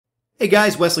Hey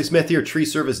guys, Wesley Smith here, Tree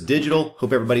Service Digital.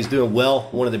 Hope everybody's doing well.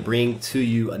 Wanted to bring to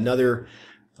you another,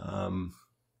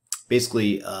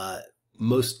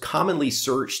 most commonly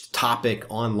searched topic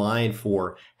online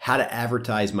for how to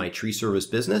advertise my tree service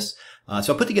business.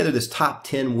 So I put together this top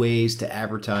 10 ways to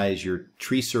advertise your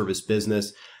tree service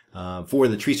business for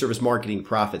the Tree Service Marketing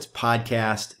Profits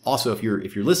podcast. Also, if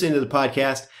you're listening to the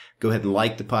podcast, go ahead and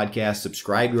like the podcast,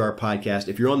 subscribe to our podcast.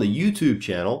 If you're on the YouTube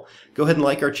channel, go ahead and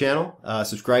like our channel,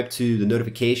 subscribe to the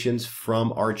notifications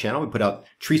from our channel. We put out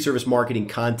tree service marketing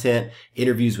content,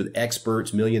 interviews with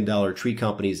experts, $1 million tree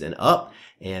companies and up,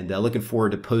 and looking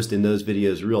forward to posting those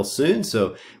videos real soon.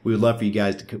 So we would love for you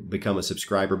guys to become a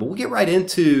subscriber. But we'll get right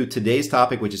into today's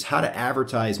topic, which is how to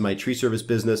advertise my tree service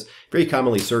business. Very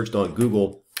commonly searched on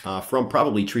Google from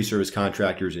probably tree service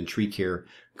contractors and tree care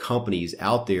companies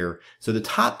out there. So the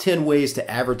top 10 ways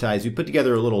to advertise, we put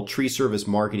together a little tree service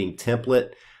marketing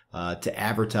template to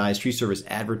advertise, tree service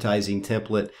advertising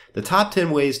template. The top 10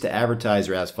 ways to advertise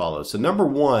are as follows. So number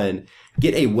one,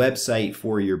 get a website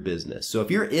for your business. So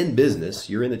if you're in business,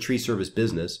 you're in the tree service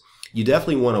business, you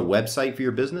definitely want a website for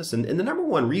your business. And the number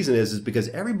one reason is because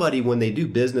everybody, when they do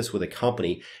business with a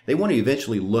company, they want to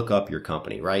eventually look up your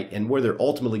company, right? And where they're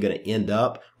ultimately going to end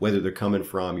up, whether they're coming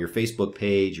from your Facebook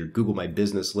page, your Google My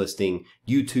Business listing,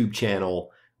 YouTube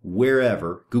channel,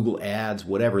 wherever, Google Ads,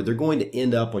 whatever, they're going to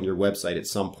end up on your website at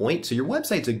some point. So your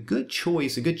website's a good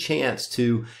choice, a good chance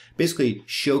to basically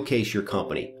showcase your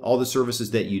company, all the services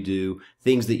that you do,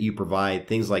 things that you provide,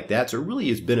 things like that. So it really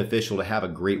is beneficial to have a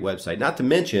great website. Not to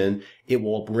mention, it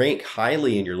will rank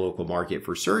highly in your local market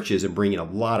for searches and bring in a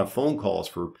lot of phone calls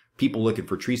for people looking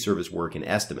for tree service work and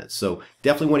estimates. So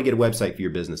definitely want to get a website for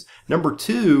your business. Number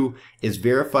two is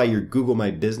verify your Google My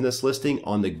Business listing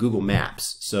on the Google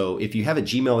Maps. So if you have a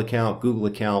Gmail account, Google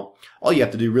account, all you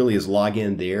have to do really is log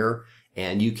in there,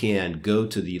 and you can go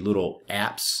to the little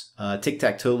apps,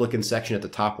 tic-tac-toe looking section at the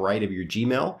top right of your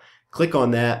Gmail. Click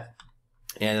on that,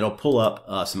 and it'll pull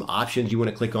up some options. You want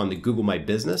to click on the Google My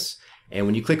Business. And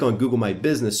when you click on Google My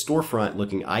Business storefront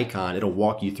looking icon, it'll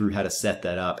walk you through how to set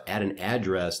that up, add an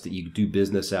address that you do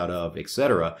business out of,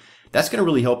 etc. That's going to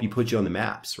really help you put you on the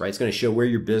maps, right? It's going to show where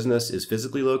your business is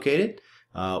physically located,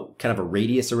 kind of a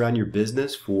radius around your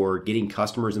business for getting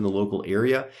customers in the local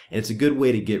area. And it's a good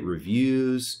way to get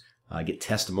reviews, get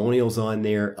testimonials on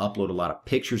there, upload a lot of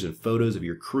pictures and photos of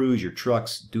your crews, your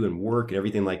trucks doing work and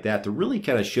everything like that to really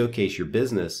kind of showcase your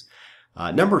business.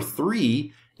 Number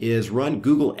three is run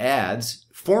Google Ads,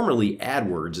 formerly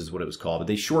AdWords is what it was called, but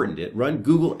they shortened it. Run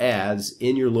Google Ads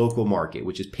in your local market,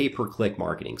 which is pay-per-click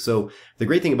marketing. So the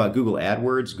great thing about Google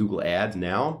AdWords, Google Ads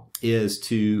now, is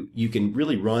you can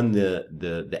really run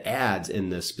the ads in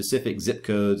the specific zip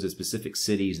codes, the specific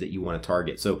cities that you want to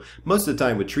target. So most of the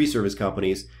time with tree service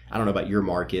companies, I don't know about your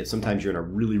market, sometimes you're in a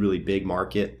really, really big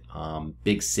market,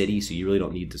 big city, so you really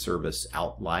don't need to service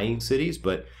outlying cities,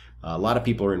 but a lot of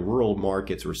people are in rural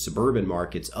markets or suburban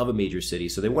markets of a major city,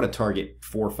 so they want to target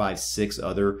 4, 5, 6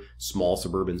 other small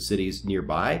suburban cities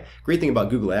nearby. Great thing about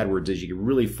Google AdWords is you can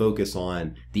really focus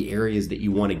on the areas that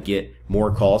you want to get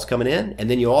more calls coming in, and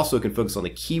then you also can focus on the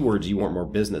keywords you want more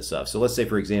business of. So let's say,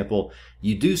 for example,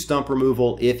 you do stump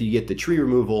removal if you get the tree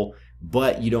removal,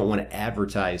 but you don't want to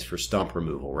advertise for stump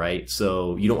removal, right?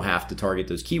 So you don't have to target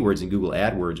those keywords in Google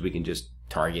AdWords. We can just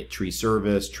target tree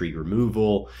service, tree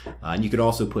removal, and you can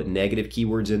also put negative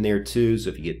keywords in there too. So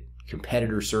if you get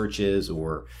competitor searches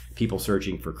or people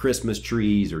searching for Christmas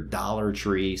trees or Dollar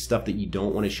Tree, stuff that you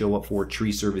don't want to show up for,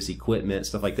 tree service equipment,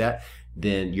 stuff like that,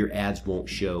 then your ads won't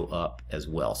show up as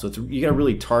well. So you got to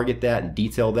really target that and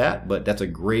detail that, but that's a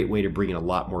great way to bring in a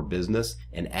lot more business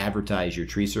and advertise your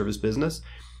tree service business.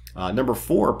 Number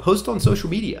four, post on social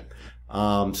media.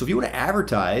 So if you want to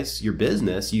advertise your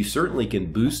business, you certainly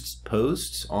can boost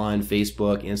posts on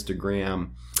Facebook,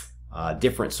 Instagram,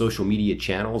 different social media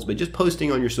channels, but just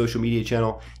posting on your social media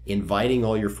channel, inviting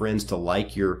all your friends to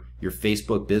like your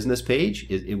Facebook business page,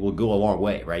 it will go a long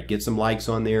way, right? Get some likes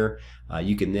on there.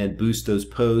 You can then boost those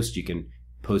posts. You can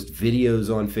post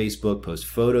videos on Facebook, post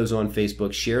photos on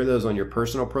Facebook, share those on your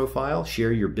personal profile,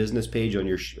 share your business page on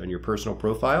your personal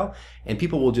profile, and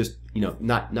people will just,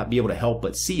 not be able to help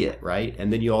but see it, right?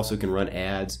 And then you also can run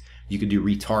ads. You can do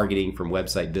retargeting from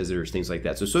website visitors, things like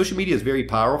that. So social media is very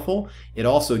powerful. It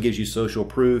also gives you social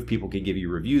proof. People can give you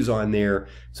reviews on there.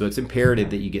 So it's imperative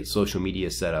that you get social media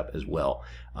set up as well.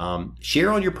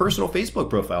 Share on your personal Facebook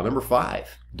profile. Number five,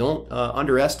 don't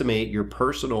underestimate your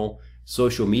personal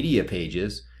social media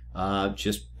pages.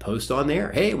 Just post on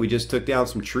there. Hey, we just took down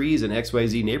some trees in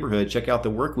XYZ neighborhood. Check out the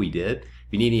work we did.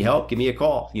 If you need any help, give me a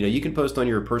call. You can post on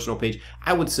your personal page.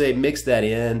 I would say mix that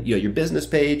in, your business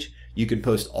page. you can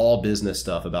post all business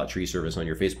stuff about tree service on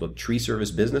your Facebook tree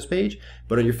service business page.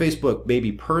 But on your Facebook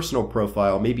maybe personal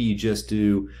profile, maybe you just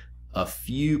do a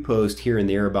few posts here and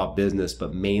there about business,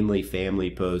 but mainly family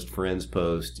post, friends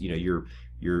post, you know,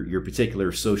 your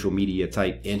particular social media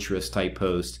type interest type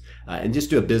post, and just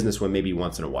do a business one maybe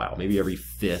once in a while, maybe every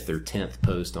 5th or 10th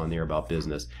post on there about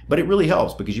business. But it really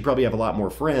helps because you probably have a lot more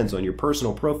friends on your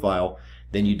personal profile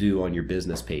than you do on your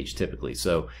business page typically.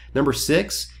 So number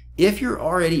 6, if you're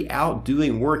already out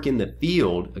doing work in the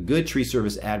field, a good tree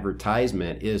service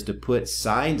advertisement is to put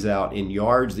signs out in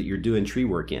yards that you're doing tree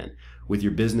work in with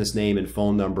your business name and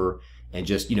phone number, and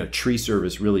just, you know, tree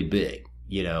service really big,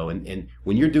 you know, and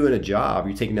when you're doing a job,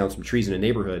 you're taking down some trees in a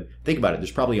neighborhood, think about it,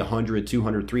 there's probably 100,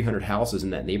 200, 300 houses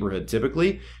in that neighborhood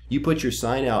typically. You put your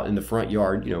sign out in the front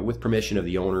yard, you know, with permission of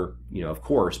the owner, you know, of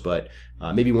course, but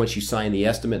maybe once you sign the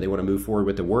estimate, they want to move forward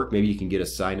with the work, maybe you can get a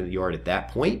sign in the yard at that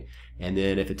point. And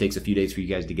then if it takes a few days for you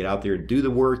guys to get out there and do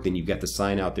the work, then you've got the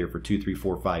sign out there for 2, 3,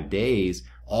 4, 5 days.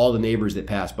 All the neighbors that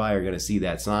pass by are going to see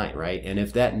that sign, right? And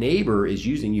if that neighbor is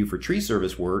using you for tree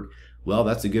service work, well,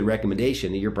 that's a good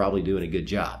recommendation that you're probably doing a good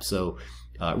job. So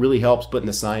it really helps putting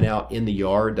the sign out in the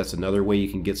yard. That's another way you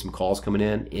can get some calls coming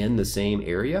in the same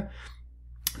area.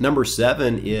 Number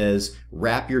 7 is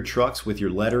wrap your trucks with your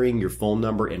lettering, your phone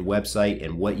number, and website,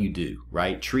 and what you do,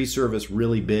 right? Tree service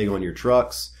really big on your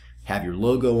trucks. Have your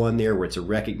logo on there where it's a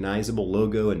recognizable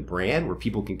logo and brand where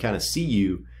people can kind of see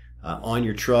you on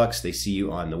your trucks. They see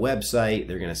you on the website.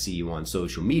 They're going to see you on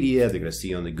social media. They're going to see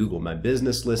you on the Google My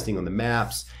Business listing, on the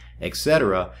maps,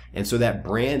 etc. And so that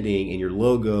branding and your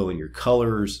logo and your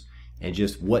colors and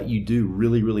just what you do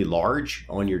really, really large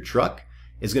on your truck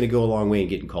is going to go a long way in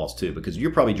getting calls too, because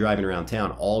you're probably driving around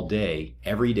town all day,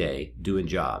 every day, doing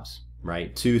jobs,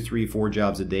 right? 2, 3, 4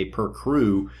 jobs a day per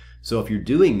crew. So if you're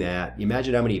doing that,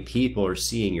 imagine how many people are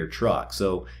seeing your truck.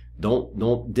 So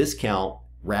don't discount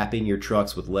wrapping your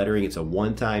trucks with lettering. It's a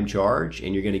one-time charge,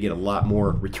 and you're going to get a lot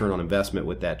more return on investment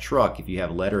with that truck if you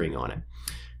have lettering on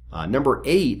it. Number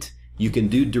 8, you can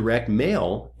do direct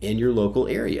mail in your local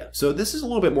area. So this is a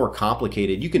little bit more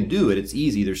complicated. You can do it. It's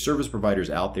easy. There's service providers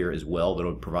out there as well that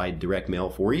will provide direct mail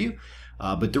for you.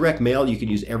 But direct mail, you can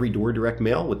use every door direct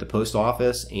mail with the post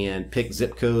office and pick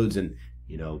zip codes and,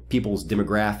 you know, people's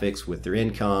demographics with their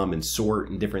income and sort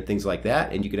and different things like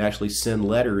that. And you can actually send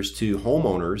letters to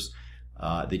homeowners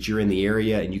that you're in the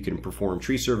area, and you can perform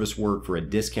tree service work for a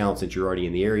discount since you're already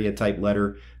in the area type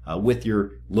letter with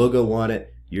your logo on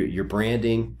it, your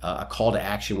branding, a call to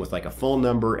action with like a phone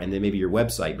number, and then maybe your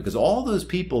website, because all those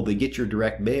people that get your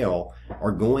direct mail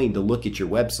are going to look at your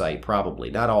website probably.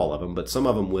 Not all of them, but some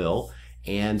of them will.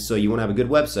 And so you want to have a good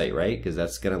website, right? Because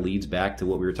that's going to leads back to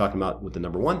what we were talking about with the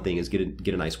number 1 thing is get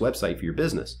a nice website for your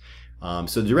business.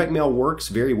 So direct mail works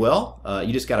very well.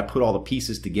 You just got to put all the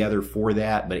pieces together for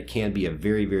that, but it can be a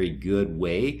very, very good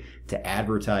way to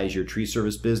advertise your tree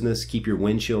service business, keep your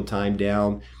windshield time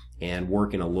down, and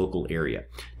work in a local area.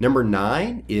 Number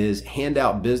 9 is hand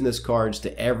out business cards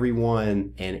to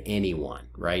everyone and anyone,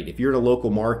 right? If you're in a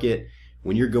local market,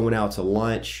 when you're going out to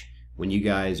lunch, when you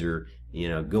guys are, you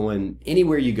know, going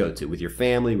anywhere you go to with your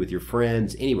family, with your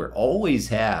friends, anywhere, always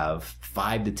have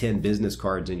 5 to 10 business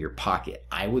cards in your pocket,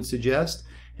 I would suggest.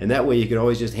 And that way you can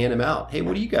always just hand them out. Hey,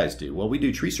 what do you guys do? Well, we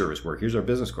do tree service work. Here's our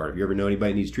business card. If you ever know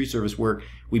anybody needs tree service work,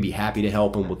 we'd be happy to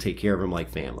help them. We'll take care of them like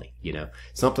family, you know,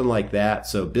 something like that.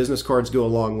 So business cards go a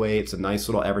long way. It's a nice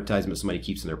little advertisement somebody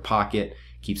keeps in their pocket,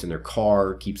 keeps in their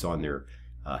car, keeps on their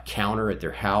counter at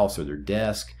their house or their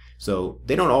desk. So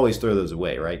they don't always throw those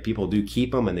away, right? People do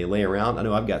keep them and they lay around. I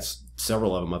know I've got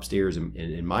several of them upstairs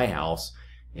in my house,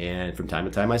 and from time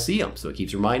to time I see them. So it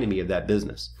keeps reminding me of that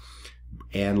business.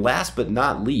 And last but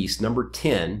not least, number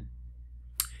 10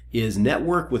 is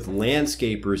network with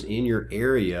landscapers in your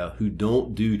area who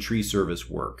don't do tree service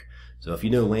work. So if you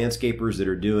know landscapers that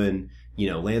are doing, you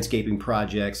know, landscaping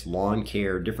projects, lawn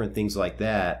care, different things like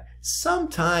that,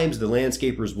 sometimes the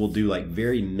landscapers will do like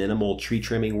very minimal tree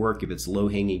trimming work if it's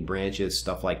low-hanging branches,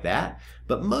 stuff like that.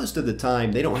 But most of the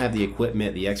time, they don't have the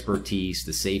equipment, the expertise,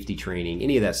 the safety training,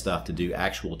 any of that stuff to do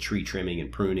actual tree trimming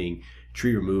and pruning,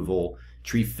 tree removal,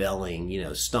 tree felling, you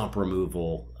know, stump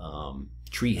removal,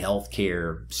 tree health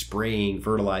care, spraying,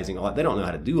 fertilizing, all that. They don't know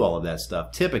how to do all of that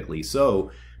stuff typically. So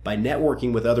by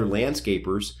networking with other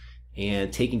landscapers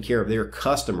and taking care of their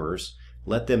customers,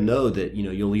 let them know that, you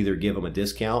know, you'll either give them a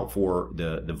discount for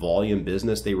the volume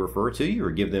business they refer to you,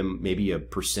 or give them maybe a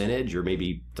percentage, or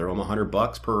maybe throw them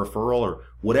 $100 per referral, or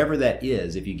whatever that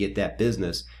is if you get that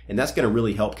business. And that's going to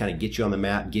really help kind of get you on the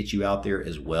map, get you out there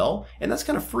as well. And that's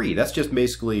kind of free. That's just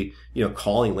basically, you know,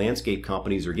 calling landscape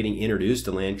companies or getting introduced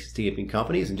to landscaping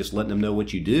companies and just letting them know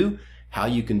what you do, how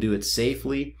you can do it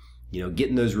safely,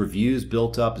 Getting those reviews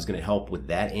built up is going to help with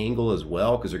that angle as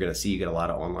well, because they're going to see you get a lot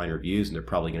of online reviews and they're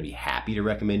probably going to be happy to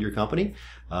recommend your company.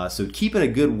 So keeping a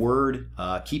good word,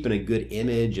 keeping a good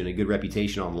image and a good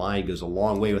reputation online goes a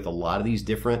long way with a lot of these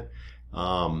different,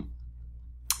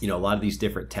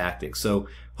 tactics. So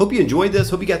hope you enjoyed this.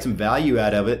 Hope you got some value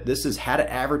out of it. This is how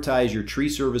to advertise your tree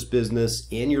service business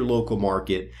in your local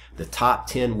market. The top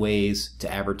 10 ways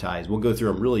to advertise. We'll go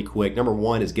through them really quick. Number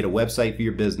 1 is get a website for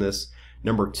your business.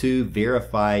 Number 2,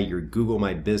 verify your Google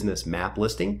My Business map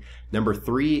listing. Number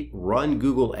 3, run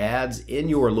Google ads in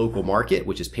your local market,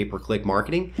 which is pay-per-click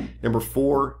marketing. Number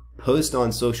 4, post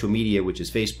on social media, which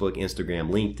is Facebook, Instagram,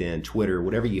 LinkedIn, Twitter,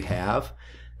 whatever you have.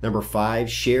 Number 5,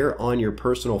 share on your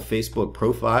personal Facebook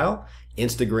profile,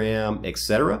 Instagram,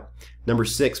 etc. Number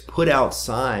 6, put out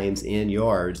signs in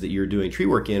yards that you're doing tree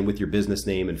work in with your business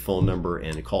name and phone number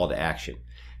and a call to action.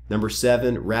 Number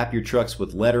 7, wrap your trucks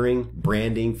with lettering,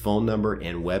 branding, phone number,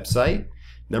 and website.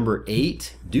 Number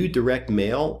 8, do direct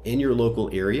mail in your local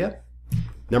area.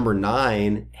 Number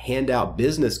 9, hand out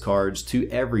business cards to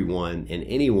everyone and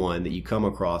anyone that you come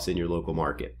across in your local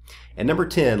market. And number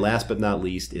 10, last but not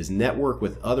least, is network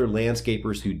with other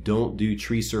landscapers who don't do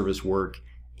tree service work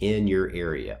in your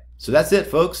area. So that's it,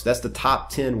 folks. That's the top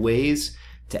 10 ways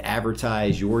to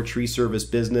advertise your tree service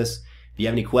business. If you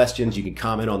have any questions, you can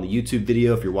comment on the YouTube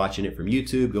video. If you're watching it from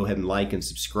YouTube, go ahead and like and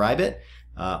subscribe it.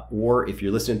 Or if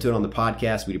you're listening to it on the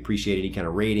podcast, we'd appreciate any kind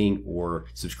of rating or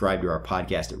subscribe to our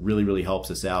podcast. It really, really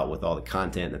helps us out with all the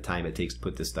content and the time it takes to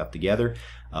put this stuff together.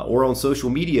 Or on social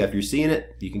media, if you're seeing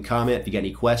it, you can comment. If you got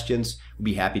any questions, we'd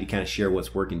be happy to kind of share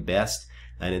what's working best.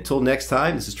 And until next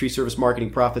time, this is Tree Service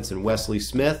Marketing Profits and Wesley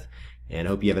Smith, and I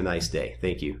hope you have a nice day.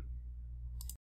 Thank you.